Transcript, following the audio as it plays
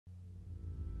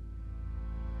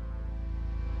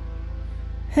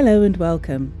Hello and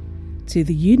welcome to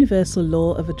the Universal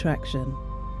Law of Attraction,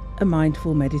 a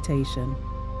mindful meditation.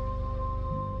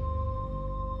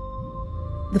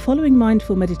 The following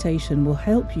mindful meditation will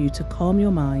help you to calm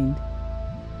your mind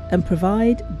and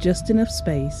provide just enough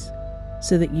space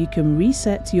so that you can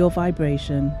reset your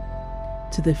vibration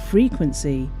to the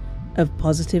frequency of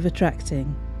positive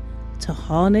attracting to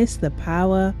harness the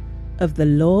power of the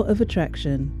law of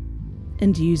attraction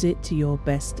and use it to your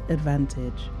best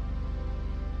advantage.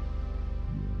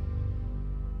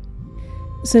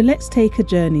 So let's take a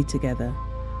journey together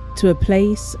to a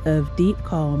place of deep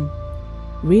calm,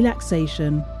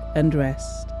 relaxation and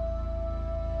rest.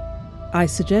 I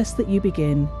suggest that you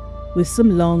begin with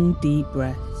some long, deep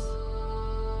breaths.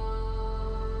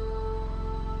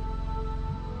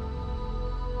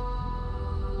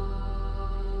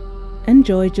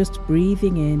 Enjoy just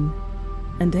breathing in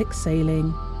and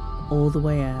exhaling all the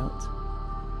way out.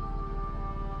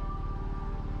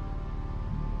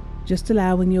 Just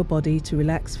allowing your body to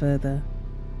relax further,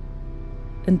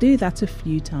 and do that a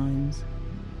few times.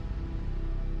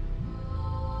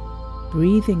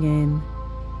 Breathing in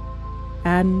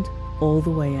and all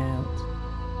the way out.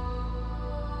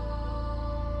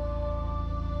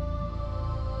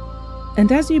 And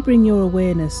as you bring your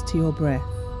awareness to your breath,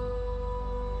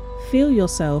 feel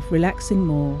yourself relaxing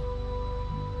more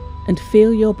and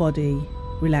feel your body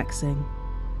relaxing.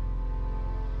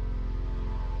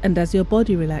 And as your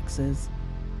body relaxes,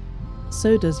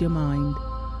 so does your mind.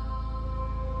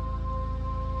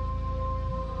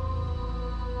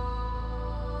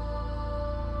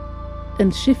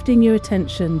 And shifting your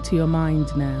attention to your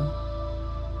mind now,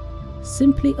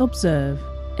 simply observe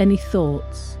any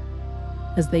thoughts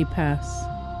as they pass,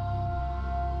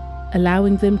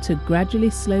 allowing them to gradually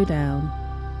slow down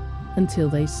until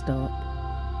they stop.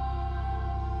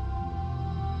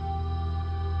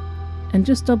 And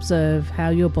just observe how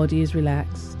your body is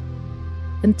relaxed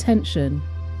and tension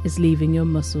is leaving your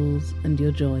muscles and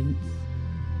your joints.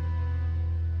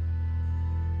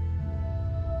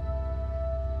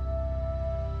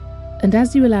 And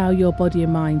as you allow your body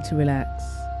and mind to relax,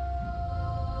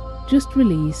 just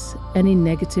release any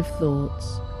negative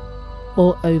thoughts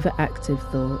or overactive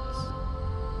thoughts.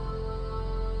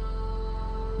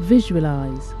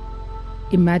 Visualize,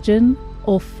 imagine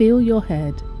or feel your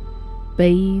head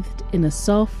bathed in a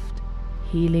soft,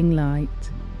 healing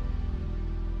light,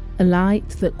 a light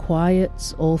that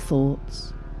quiets all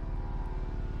thoughts,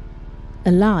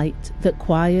 a light that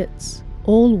quiets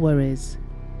all worries.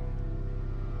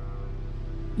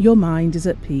 Your mind is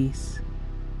at peace.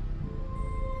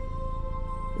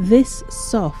 This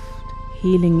soft,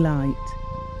 healing light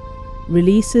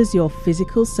releases your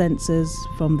physical senses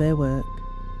from their work.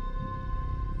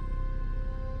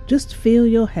 Just feel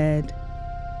your head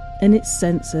and its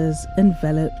senses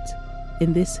enveloped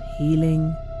in this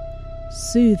healing,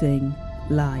 soothing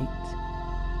light.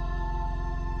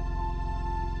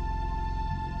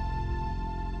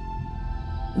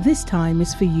 This time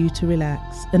is for you to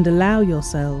relax and allow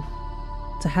yourself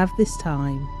to have this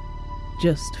time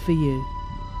just for you.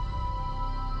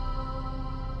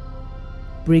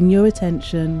 Bring your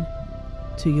attention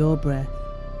to your breath.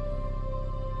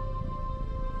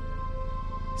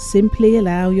 Simply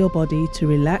allow your body to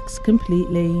relax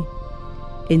completely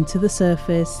into the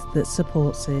surface that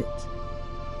supports it,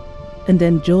 and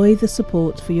enjoy the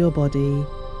support for your body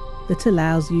that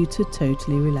allows you to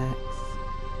totally relax.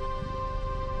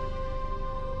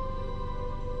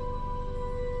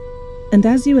 And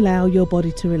as you allow your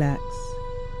body to relax,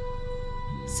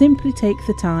 simply take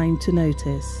the time to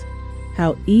notice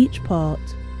how each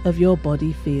part of your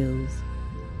body feels.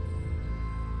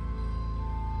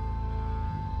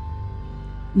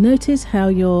 Notice how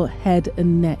your head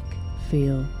and neck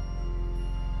feel.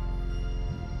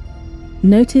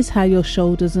 Notice how your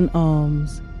shoulders and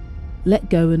arms let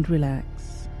go and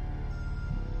relax.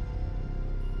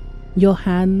 Your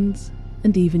hands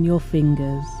and even your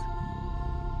fingers.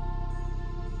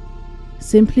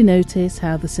 Simply notice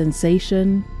how the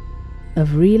sensation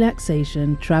of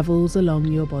relaxation travels along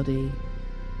your body,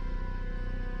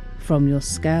 from your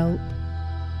scalp,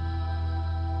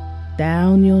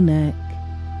 down your neck,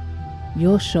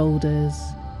 your shoulders,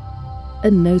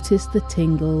 and notice the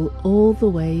tingle all the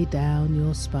way down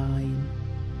your spine.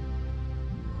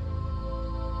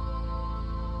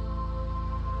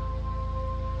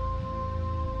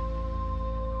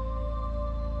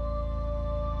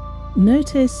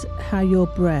 Notice how your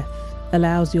breath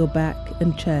allows your back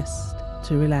and chest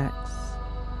to relax,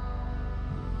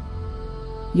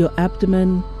 your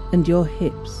abdomen and your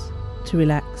hips to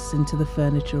relax into the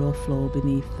furniture or floor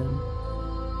beneath them.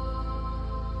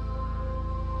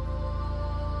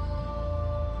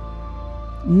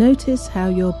 Notice how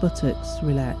your buttocks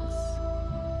relax.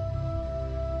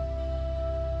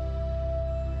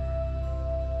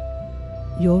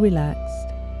 You're relaxed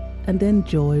and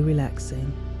enjoy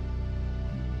relaxing.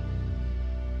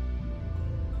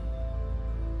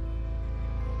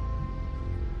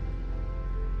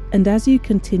 And as you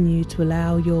continue to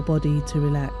allow your body to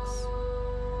relax,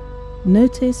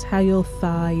 notice how your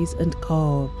thighs and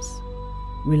calves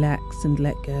relax and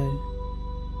let go.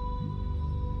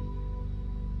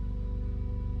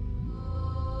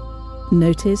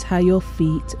 Notice how your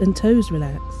feet and toes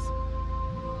relax,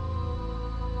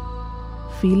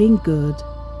 feeling good,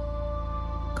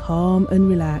 calm and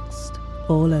relaxed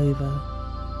all over.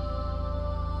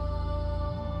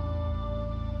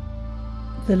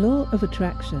 The law of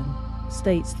attraction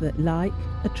states that like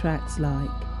attracts like.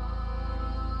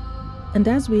 And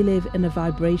as we live in a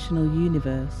vibrational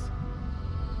universe,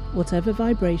 whatever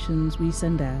vibrations we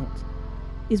send out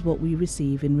is what we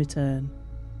receive in return.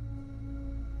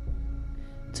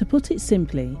 To put it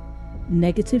simply,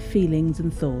 negative feelings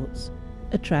and thoughts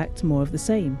attract more of the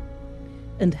same,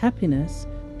 and happiness,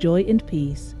 joy and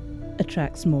peace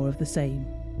attracts more of the same.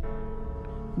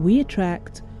 We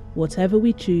attract whatever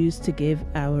we choose to give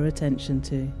our attention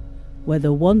to,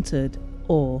 whether wanted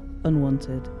or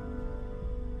unwanted.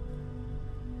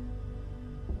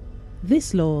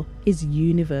 This law is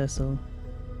universal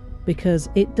because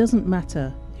it doesn't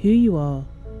matter who you are,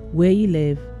 where you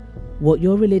live, what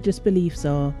your religious beliefs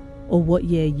are, or what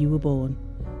year you were born.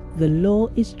 The law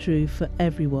is true for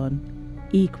everyone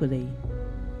equally.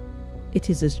 It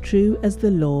is as true as the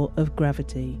law of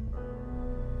gravity.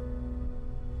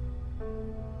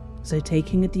 So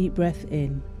taking a deep breath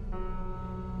in,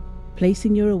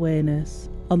 placing your awareness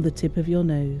on the tip of your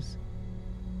nose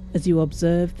as you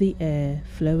observe the air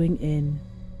flowing in,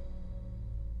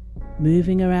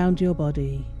 moving around your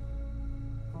body,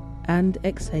 and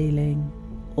exhaling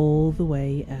all the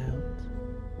way out.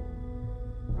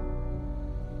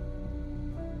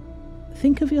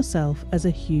 Think of yourself as a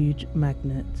huge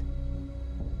magnet.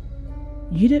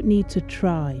 You don't need to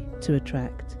try to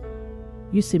attract.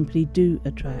 You simply do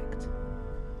attract.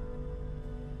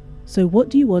 So what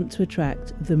do you want to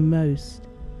attract the most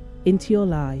into your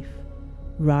life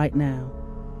right now?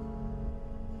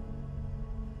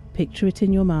 Picture it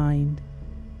in your mind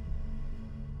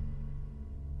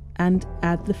and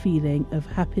add the feeling of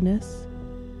happiness,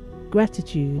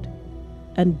 gratitude,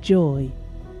 and joy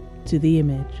to the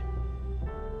image.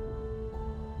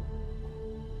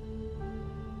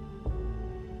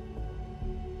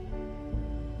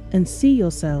 And see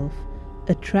yourself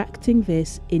attracting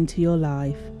this into your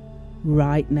life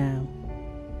right now.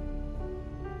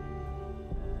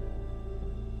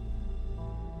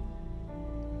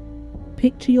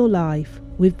 Picture your life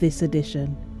with this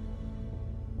addition.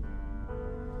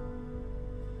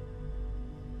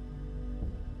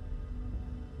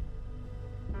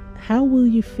 How will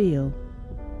you feel?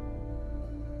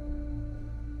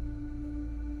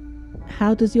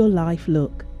 How does your life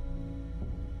look?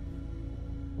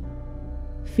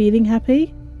 Feeling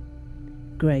happy?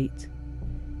 Great.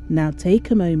 Now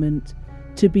take a moment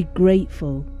to be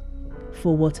grateful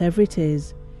for whatever it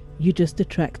is you just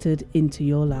attracted into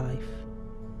your life.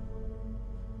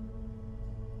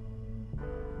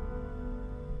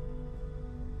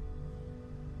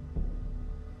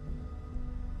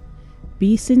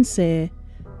 Be sincere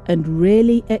and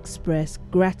really express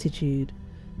gratitude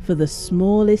for the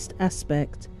smallest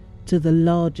aspect to the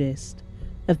largest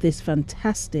of this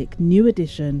fantastic new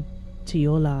addition to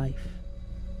your life.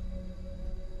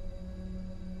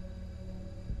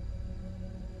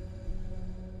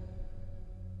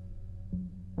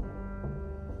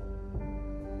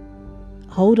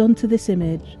 Hold on to this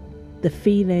image, the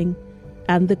feeling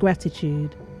and the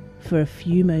gratitude for a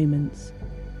few moments,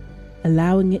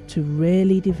 allowing it to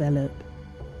really develop.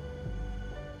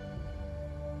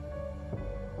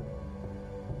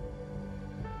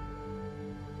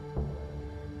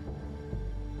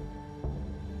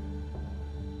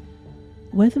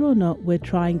 Whether or not we're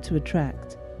trying to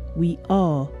attract, we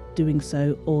are doing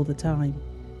so all the time.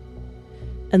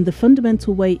 And the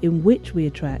fundamental way in which we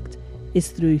attract is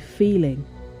through feeling.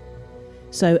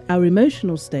 So our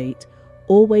emotional state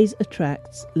always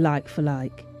attracts like for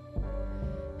like.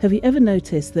 Have you ever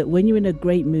noticed that when you're in a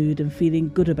great mood and feeling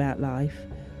good about life,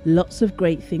 lots of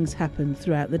great things happen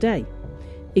throughout the day,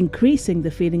 increasing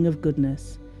the feeling of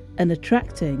goodness and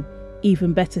attracting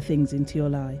even better things into your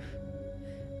life?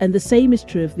 And the same is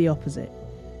true of the opposite.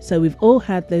 So we've all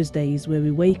had those days where we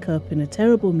wake up in a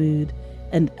terrible mood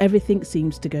and everything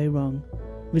seems to go wrong,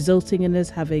 resulting in us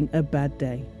having a bad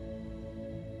day.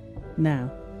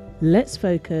 Now, let's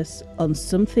focus on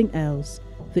something else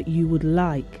that you would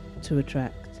like to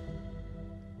attract.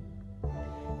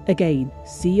 Again,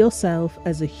 see yourself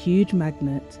as a huge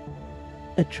magnet,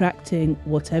 attracting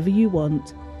whatever you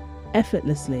want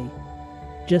effortlessly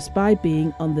just by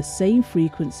being on the same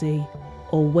frequency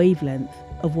or wavelength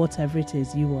of whatever it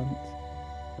is you want.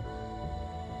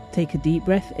 Take a deep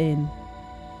breath in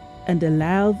and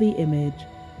allow the image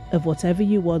of whatever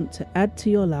you want to add to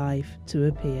your life to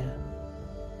appear.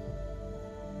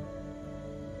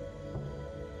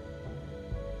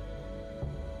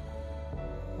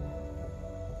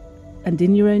 And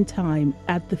in your own time,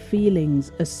 add the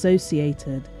feelings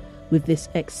associated with this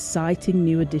exciting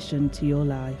new addition to your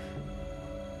life.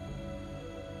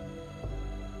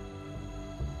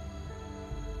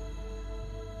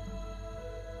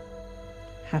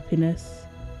 Happiness,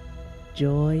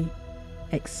 joy,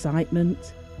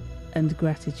 excitement, and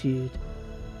gratitude.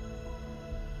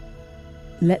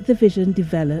 Let the vision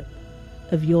develop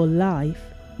of your life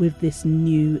with this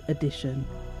new addition.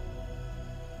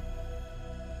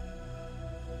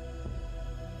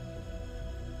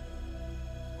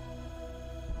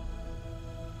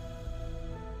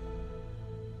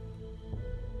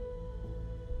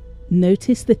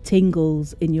 Notice the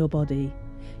tingles in your body.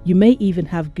 You may even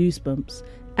have goosebumps,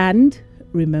 and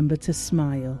remember to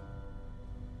smile.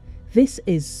 This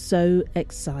is so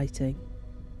exciting.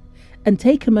 And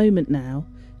take a moment now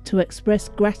to express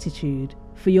gratitude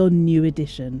for your new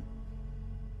addition.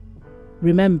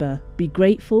 Remember, be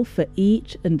grateful for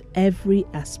each and every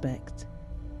aspect.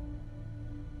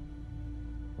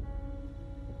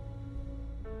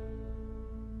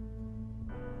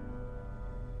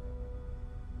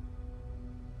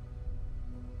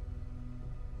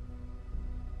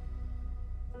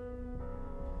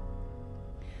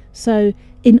 So,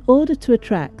 in order to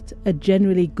attract a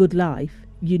generally good life,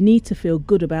 you need to feel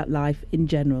good about life in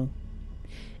general.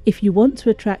 If you want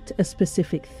to attract a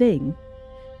specific thing,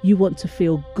 you want to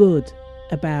feel good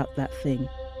about that thing.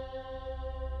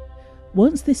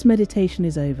 Once this meditation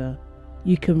is over,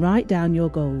 you can write down your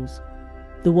goals,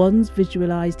 the ones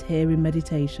visualized here in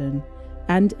meditation,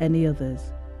 and any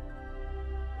others.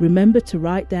 Remember to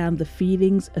write down the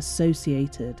feelings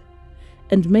associated,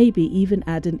 and maybe even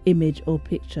add an image or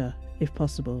picture if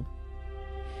possible.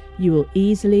 You will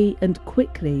easily and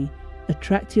quickly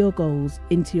attract your goals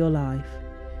into your life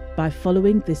by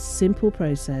following this simple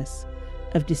process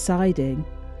of deciding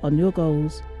on your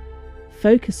goals,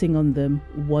 focusing on them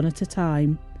one at a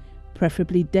time,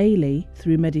 preferably daily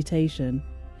through meditation,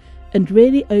 and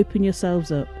really open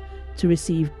yourselves up to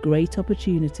receive great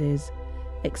opportunities,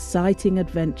 exciting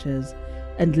adventures,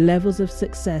 and levels of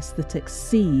success that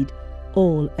exceed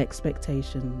all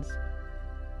expectations.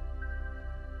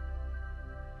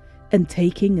 And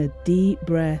taking a deep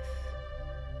breath,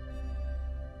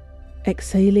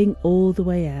 exhaling all the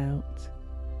way out.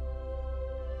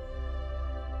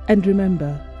 And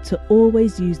remember to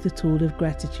always use the tool of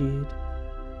gratitude.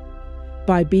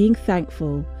 By being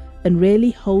thankful and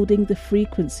really holding the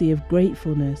frequency of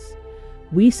gratefulness,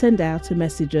 we send out a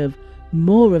message of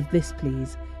more of this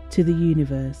please to the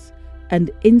universe, and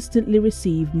instantly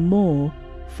receive more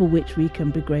for which we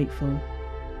can be grateful.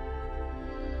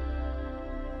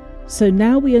 So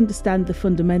now we understand the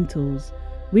fundamentals,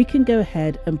 we can go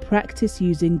ahead and practice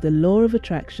using the law of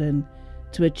attraction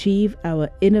to achieve our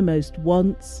innermost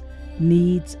wants,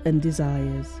 needs, and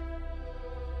desires.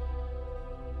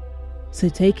 So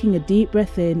taking a deep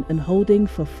breath in and holding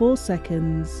for 4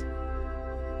 seconds,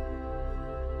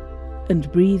 and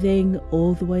breathing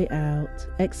all the way out,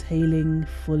 exhaling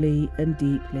fully and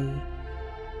deeply.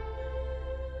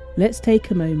 Let's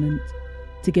take a moment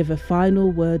to give a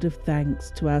final word of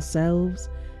thanks to ourselves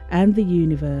and the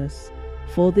universe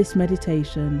for this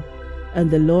meditation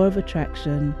and the law of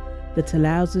attraction that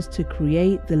allows us to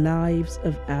create the lives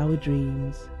of our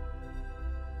dreams.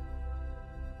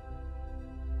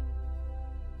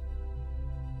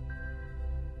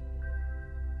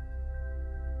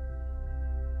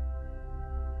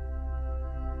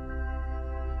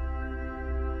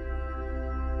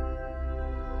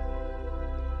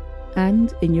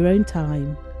 And in your own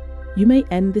time, you may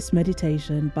end this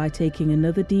meditation by taking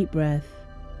another deep breath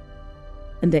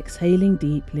and exhaling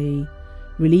deeply,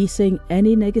 releasing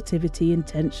any negativity and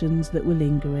tensions that were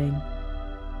lingering.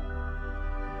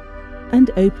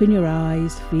 And open your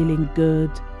eyes, feeling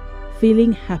good,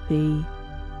 feeling happy,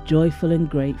 joyful and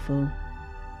grateful.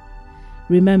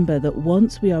 Remember that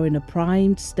once we are in a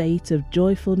primed state of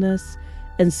joyfulness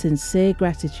and sincere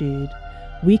gratitude,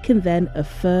 we can then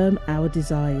affirm our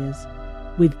desires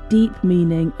with deep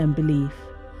meaning and belief,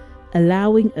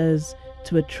 allowing us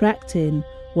to attract in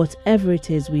whatever it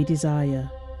is we desire,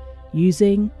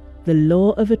 using the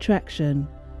law of attraction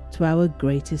to our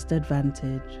greatest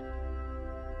advantage.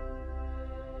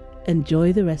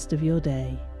 Enjoy the rest of your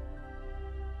day.